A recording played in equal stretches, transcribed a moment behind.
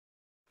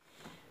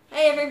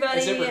Hey everybody.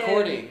 Is it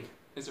recording?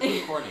 Is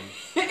it recording?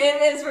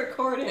 It is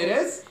recording. It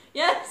is?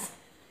 Yes.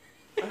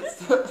 That's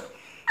the...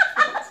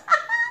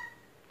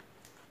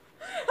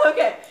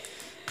 Okay.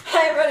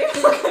 Hi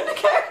everybody, welcome to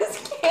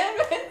Kara's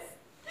Canvas.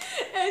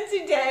 And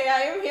today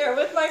I am here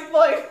with my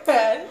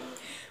boyfriend.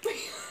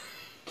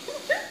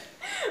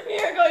 We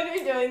are going to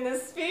be doing the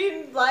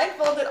speed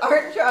blindfolded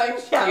art drawing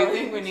Do challenge. you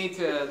think we need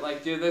to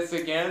like do this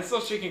again so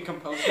she can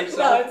compose No,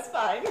 herself? it's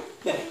fine.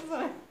 It's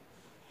fine.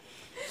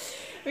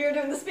 We are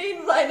doing the speed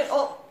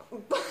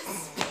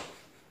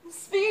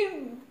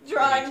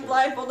drawing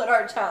blindfolded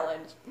art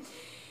challenge.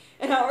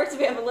 And how it works is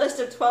we have a list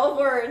of 12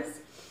 words.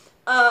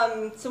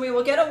 So we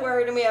will get a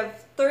word and we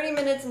have 30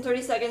 minutes and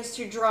 30 seconds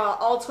to draw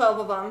all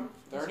 12 of them.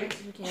 30?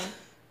 As we can.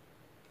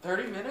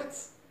 30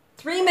 minutes?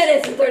 3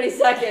 minutes and 30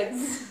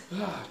 seconds.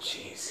 Oh,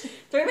 jeez.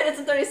 3 minutes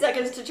and 30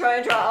 seconds to try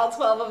and draw all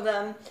 12 of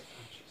them.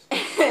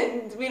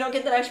 And we don't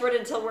get the next word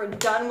until we're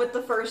done with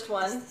the first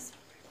one.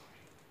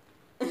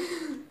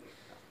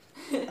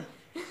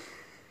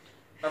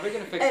 Are we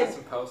going to fix this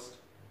in post?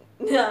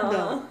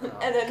 No. Oh,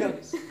 And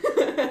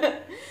then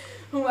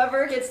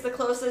whoever gets the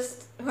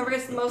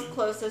most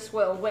closest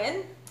will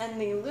win,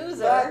 and the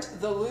loser. But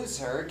the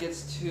loser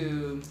gets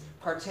to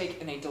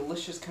partake in a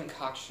delicious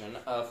concoction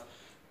of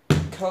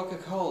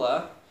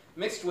Coca-Cola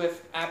mixed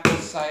with apple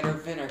cider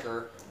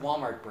vinegar,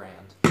 Walmart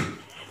brand.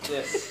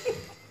 This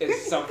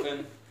is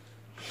something.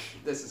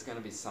 This is going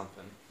to be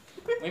something.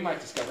 We might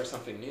discover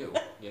something new,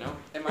 you know?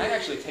 It might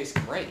actually taste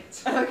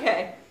great.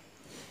 Okay.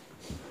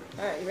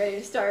 Alright, you ready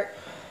to start?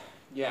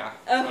 Yeah.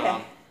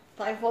 Okay.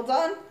 Blindfolds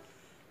on?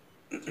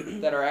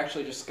 That are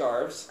actually just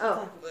scarves.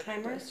 Oh.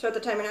 Timer? Start the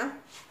timer now.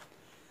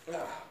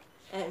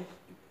 And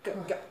go.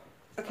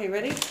 Okay,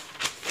 ready?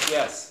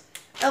 Yes.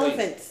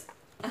 Elephants.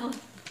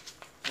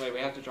 Wait, we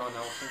have to draw an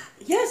elephant?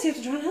 Yes, you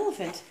have to draw an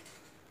elephant.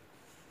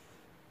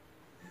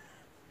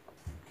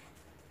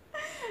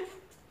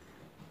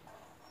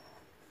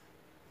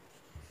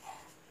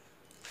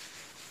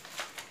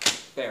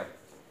 There.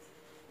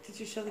 Did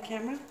you show the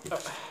camera?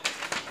 Oh.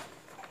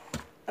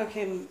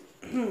 Okay,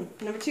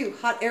 number 2,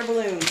 hot air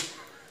balloon.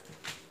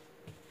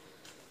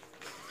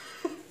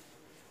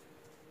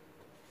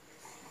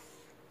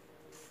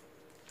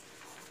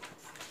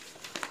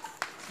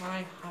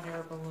 My hot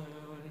air balloon.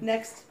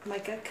 Next,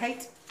 Micah,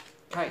 kite.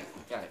 Kite.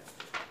 Got it.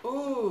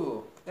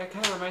 Ooh, that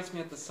kind of reminds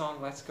me of the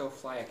song "Let's Go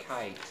Fly a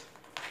Kite,"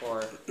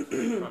 or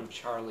from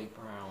Charlie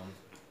Brown.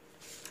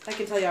 I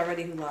can tell you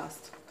already who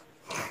lost.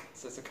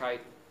 Is this a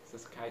kite? Is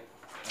this a kite?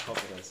 I hope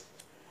it is.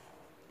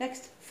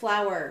 Next,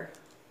 flower.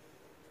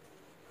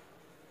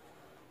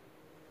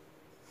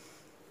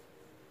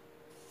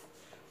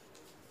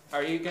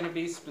 Are you going to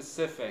be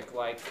specific?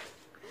 Like,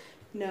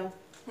 No.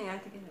 Hang on, I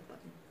think I hit a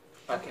button.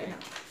 okay.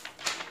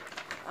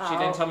 No. She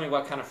didn't tell me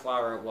what kind of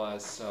flower it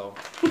was, so.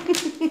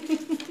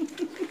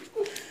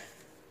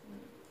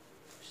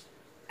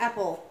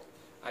 Apple.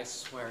 I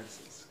swear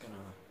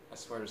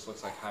this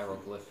looks like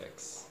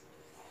hieroglyphics.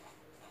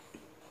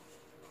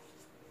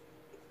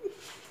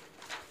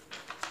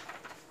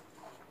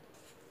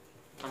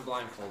 I'm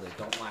blindfolded.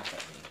 Don't laugh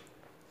at me.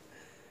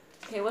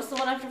 Okay, what's the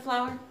one after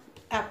flower?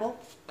 Apple.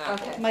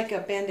 Apple. Okay.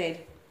 Micah, Band-Aid.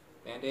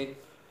 Band-Aid.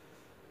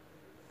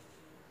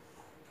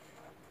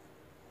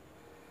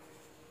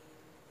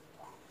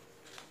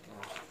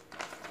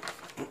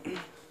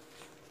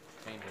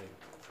 Band-Aid.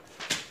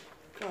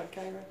 God,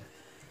 Kyra.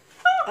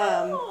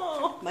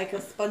 Micah,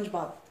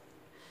 SpongeBob.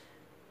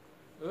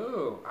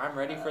 Ooh, I'm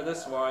ready for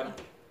this one.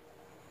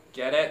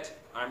 Get it?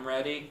 I'm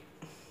ready.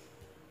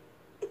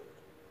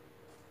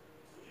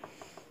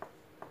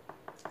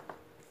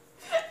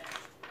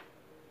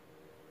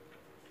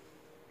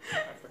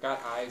 I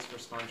forgot eyes for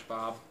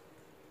SpongeBob.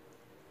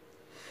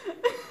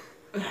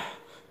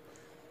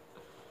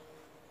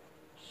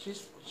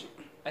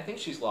 I think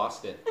she's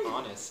lost it.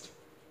 Honest.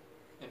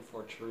 And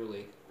for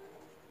truly.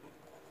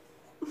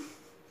 Oh,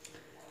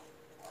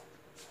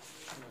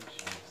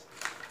 jeez.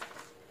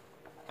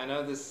 I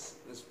know this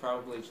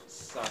probably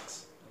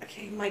sucks.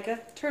 Okay, Micah,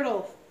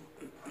 turtle.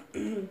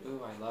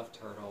 Ooh, I love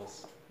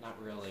turtles. Not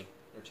really.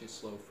 They're too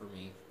slow for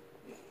me.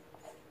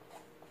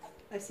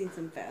 I've seen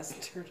some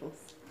fast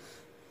turtles.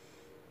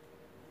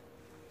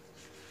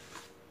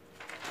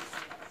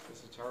 Is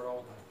this a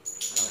turtle? No,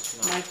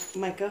 it's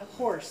not. Micah,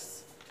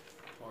 horse.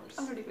 Horse.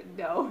 I don't even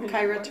know.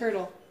 Kyra,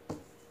 turtle.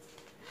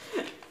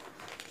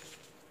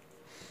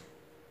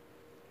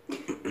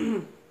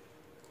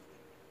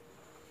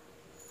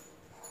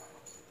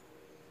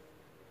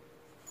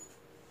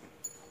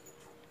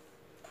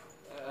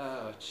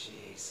 Oh,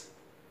 jeez.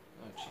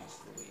 Oh, jeez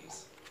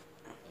Louise.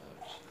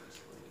 Oh, jeez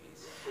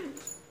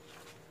Louise.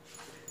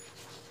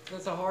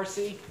 That's a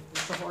horsey.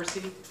 That's a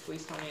horsey.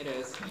 Please tell me it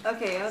is.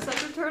 Okay, what's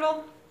after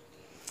turtle?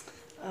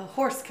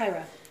 Horse,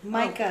 Kyra.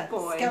 Micah,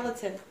 boy.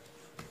 skeleton.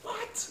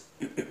 What?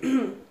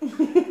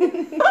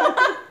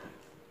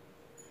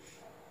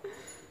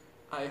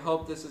 I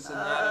hope this is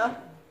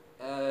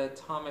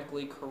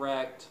anatomically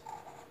correct.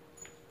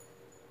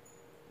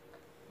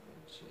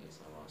 Oh, jeez,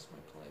 I lost my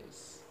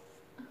place.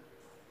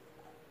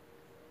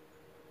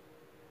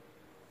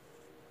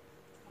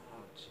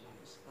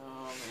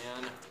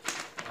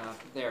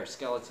 There,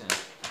 skeleton.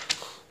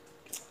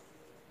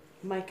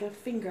 Micah,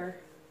 finger.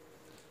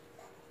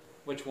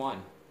 Which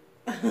one?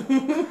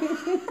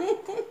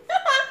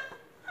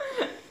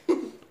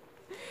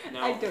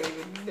 No. I don't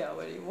even know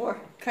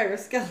anymore. Kyra,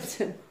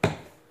 skeleton.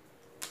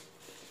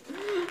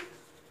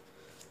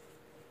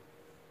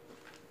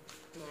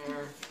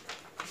 There.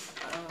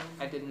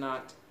 I did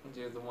not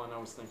do the one I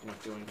was thinking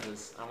of doing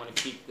because I want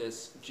to keep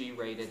this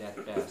G-rated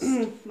at best.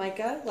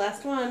 Micah,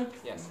 last one.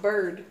 Yes.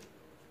 Bird.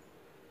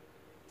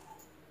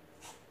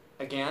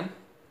 Again?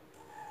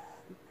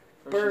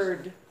 Or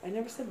Bird. I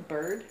never said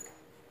bird.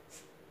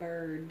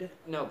 Bird.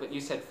 No, but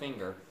you said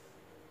finger.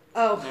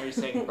 Oh. Now you're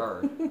saying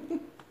bird.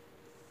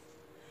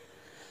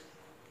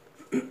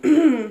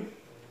 And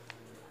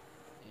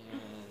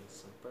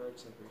some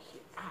birds over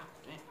here. Ah,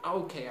 dang.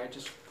 Okay, I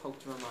just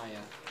poked through my,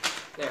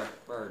 there,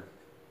 bird.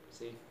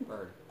 See?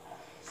 Bird.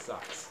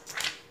 Sucks.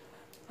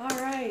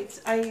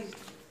 Alright. I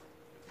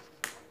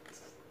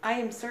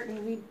am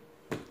certain we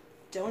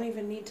don't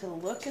even need to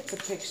look at the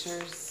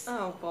pictures.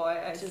 Oh boy,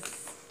 I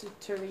Just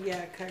determine,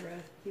 yeah, Kyra,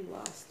 you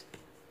lost.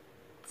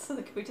 So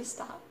can we just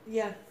stop?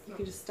 Yeah, you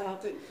can just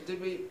stop.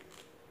 Did we,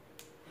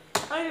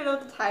 I don't even know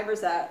what the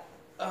timer's at.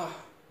 oh,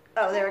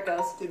 Oh, there it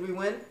goes. did we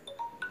win?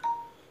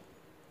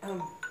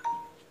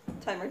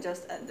 Timer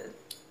just ended.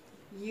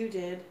 You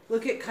did.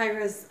 Look at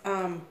Kyra's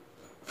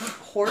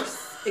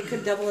horse. It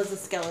could double as a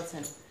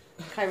skeleton.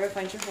 Kyra,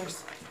 find your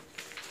horse.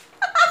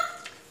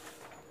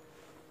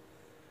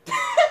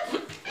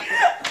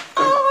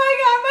 Oh my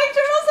god, my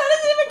turtle set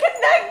isn't even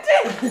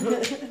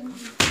connected!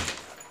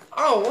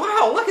 Oh,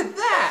 wow, look at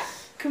that!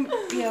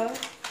 Yeah.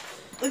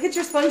 Look at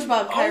your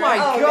SpongeBob, Kyra. Oh my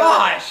Oh,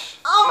 gosh!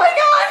 Oh my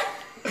god!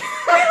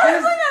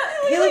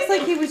 He looks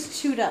like he was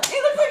chewed up. He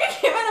looks like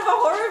he came out of a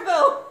horror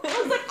film. It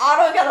looks like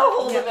Otto got a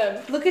hold of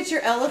him. Look at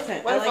your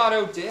elephant. What if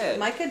Otto did?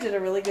 Micah did a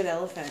really good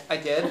elephant. I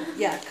did?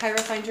 Yeah, Kyra,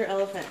 find your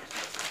elephant.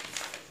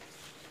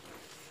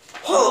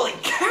 Holy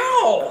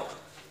cow!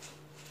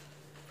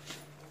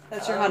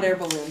 That's your hot air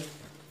balloon.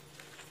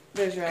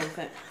 There's your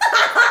elephant.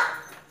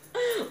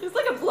 Looks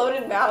like a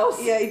bloated mouse.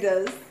 Yeah, he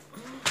does.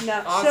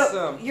 Now,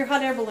 Awesome. show your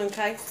hot air balloon,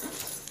 Kai.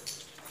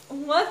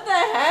 What the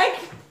heck?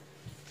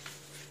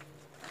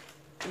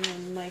 And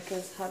then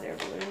Micah's hot air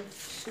balloon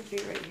should be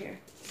right here.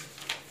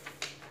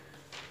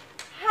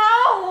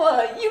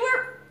 How? You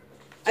were...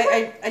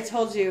 I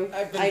told you.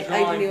 I've been I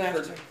drawing knew for,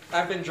 after.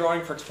 I've been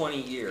drawing for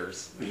 20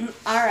 years.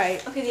 All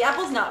right. Okay, the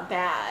apple's not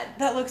bad.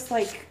 That looks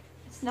like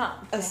It's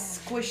not a bad.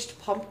 squished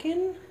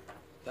pumpkin.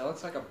 That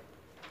looks like a...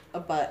 A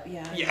butt,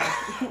 yeah. Yeah.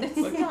 It's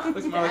looks not more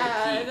like a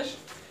bad. peach.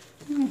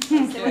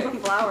 Same with a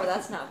flower,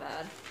 that's not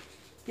bad.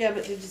 Yeah,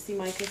 but did you see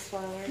Micah's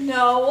flower?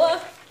 No.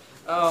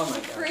 Oh my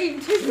god. Green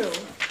too.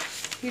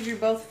 He drew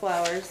both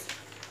flowers.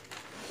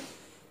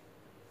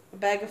 A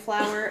bag of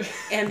flour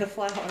and a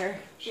flower.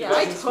 She Yeah,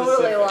 I wasn't totally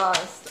specific.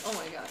 lost. Oh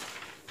my god.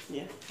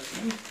 Yeah.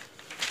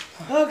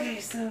 Okay,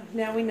 so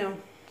now we know.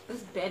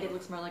 This bandit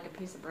looks more like a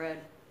piece of bread.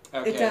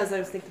 Okay. It does, I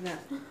was thinking that.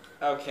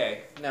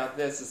 Okay, now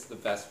this is the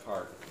best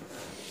part.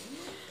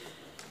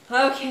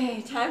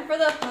 Okay, time for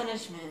the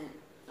punishment.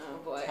 Oh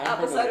boy. Time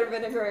Apple for the- cider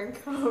vinegar and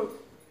Coke.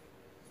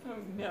 Oh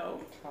no.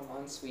 Come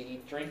on,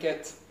 sweetie, drink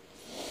it.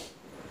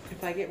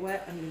 If I get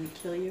wet, I'm gonna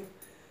kill you.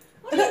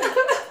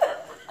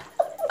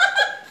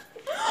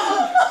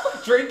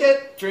 Drink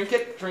it, drink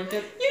it, drink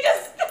it, You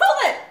just spilled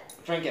it!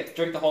 drink it.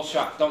 Drink the whole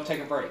shot. Don't take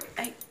a break.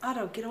 Hey,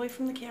 Otto, get away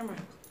from the camera.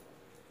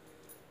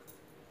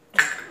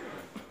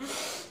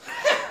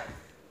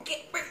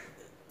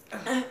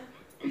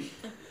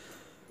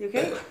 You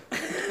okay? I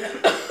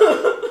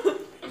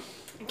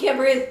can't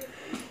breathe.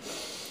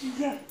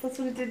 Yeah, that's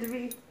what it did to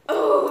me.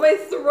 Oh, my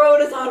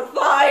throat is on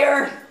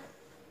fire.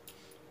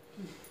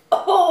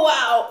 Oh,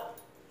 wow.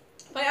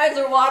 My eyes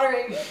are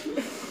watering.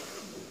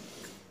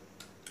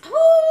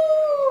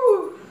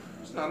 Ooh.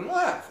 There's none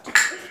left.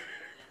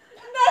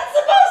 That's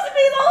supposed to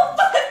be the whole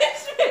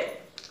punishment.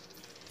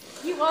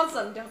 You want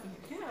some, don't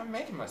you? Yeah, I'm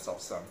making myself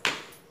some.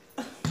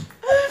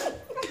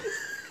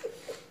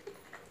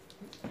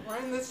 We're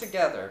in this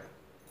together.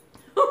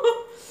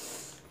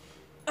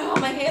 Oh,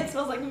 my hand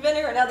smells like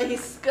vinegar now that he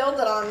spilled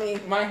it on me.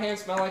 My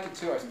hands smell like it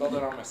too. I spilled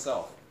it on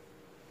myself.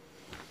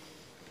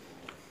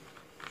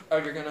 Oh,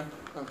 you're gonna?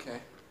 Okay.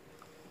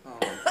 Oh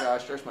my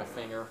gosh, there's my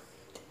finger.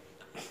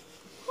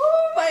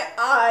 Oh, my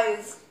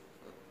eyes.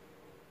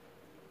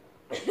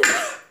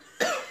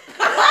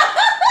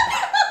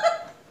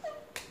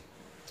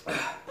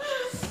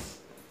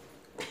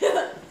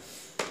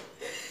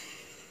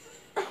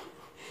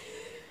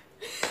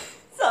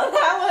 So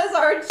that was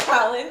our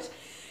challenge.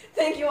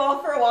 Thank you all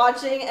for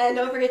watching, and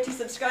don't forget to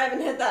subscribe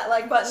and hit that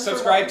like button. for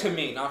Subscribe more. to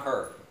me, not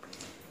her.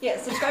 Yeah,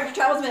 subscribe to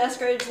Travels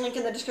Masquerade, link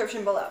in the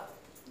description below.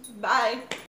 Bye.